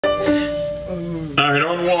Alright,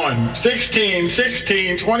 on one. 16,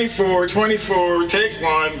 16, 24, 24, take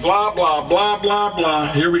one, blah, blah, blah, blah,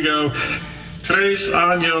 blah. Here we go. 3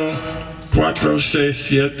 años, 4, 6,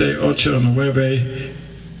 7, 8, 9, 1.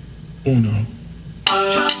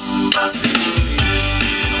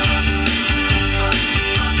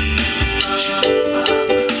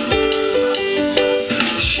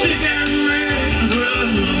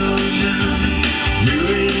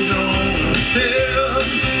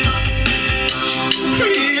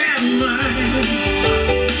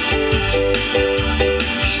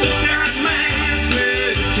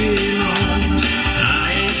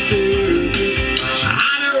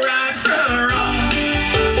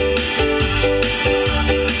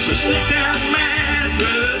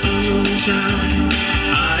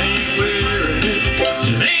 I ain't wearing it.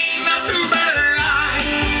 It ain't nothing but a lie.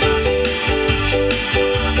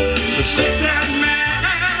 So stick that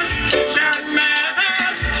mask, stick that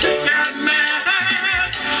mask, stick that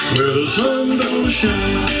mask where the sun don't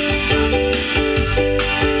shine.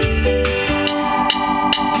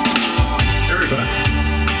 Everybody,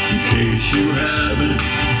 in case you haven't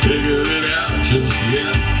figured it out just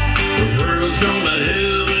yet, the world's gone to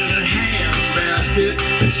hell in a handbasket.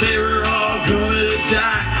 They say we're all gonna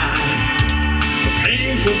die a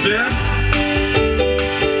painful death.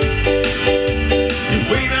 If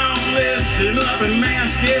we don't listen up and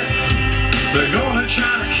mask it, they're gonna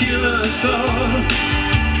try to kill us all.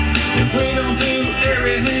 If we don't do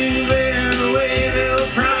everything their way, they'll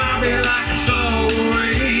probably lock us all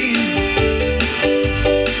away.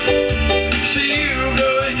 So you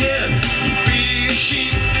go ahead and be a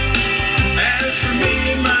sheep. As for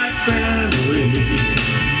me and my family,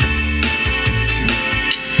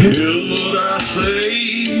 here's what I say.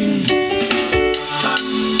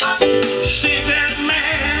 Stick that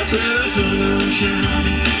mask where the sun don't shine.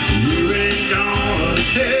 You ain't gonna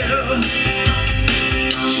tell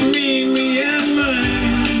me and mine.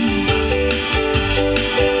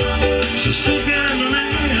 So stick that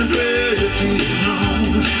mask where your feet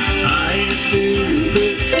belong. I ain't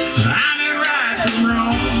stupid, I know right from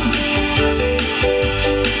wrong.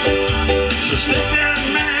 So stick that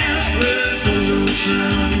mask where the sun don't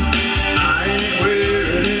shine. I ain't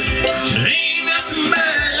wearing it. It ain't nothing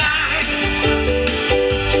but a lie.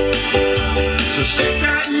 So stick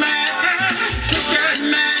that mask, stick that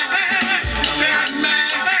mask, stick that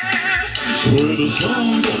mask where the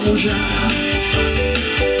sun don't shine.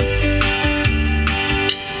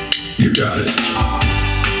 You got it.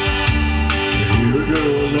 If you go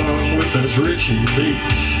along with those Richie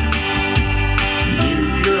beats,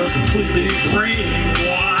 you're completely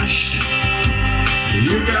brainwashed.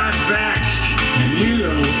 You got vaxxed and you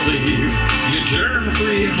don't leave your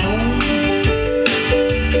germ-free home.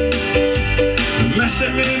 The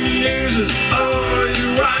messing in the news is all you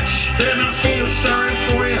watch. Then I feel sorry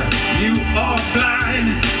for you, you are blind.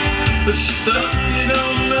 The stuff you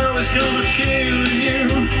don't know is gonna kill you.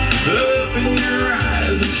 Open your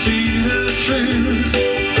eyes and see the truth.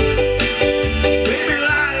 Baby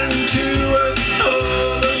lying to us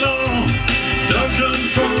all along. Don't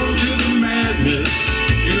conform to the madness.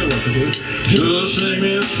 You know what to do. Just sing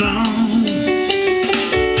this song.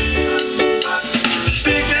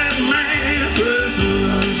 Stick that mask where the sun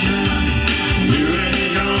don't shine. You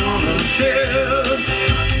ain't gonna tell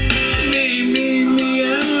me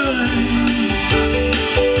and mine.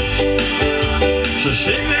 So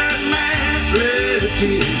stick that mask where the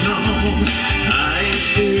feet belong. I ain't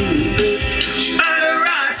stupid, I know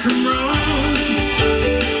right from wrong.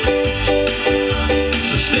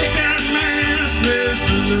 So stick that mask where the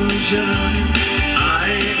sun don't shine. I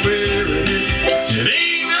ain't wearing it. It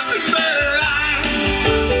ain't nothing but a lie.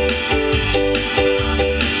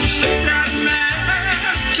 So stick that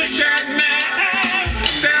mask, stick that mask,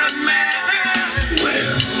 stick that mask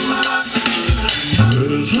where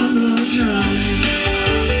the sun don't shine.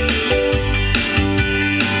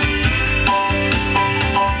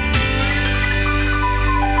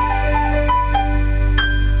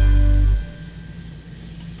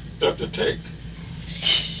 That's the take.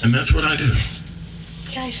 And that's what I do.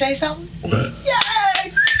 Can I say something? What?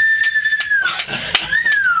 Yay!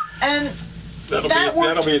 And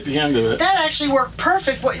That'll be at the end of it. that actually worked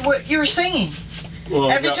perfect, what you were singing.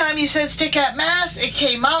 Well, Every time you said stick that mask, it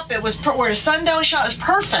came up. It was where the sun don't shine. It was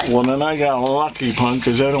perfect. Well, then I got lucky, punk,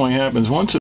 because that only happens once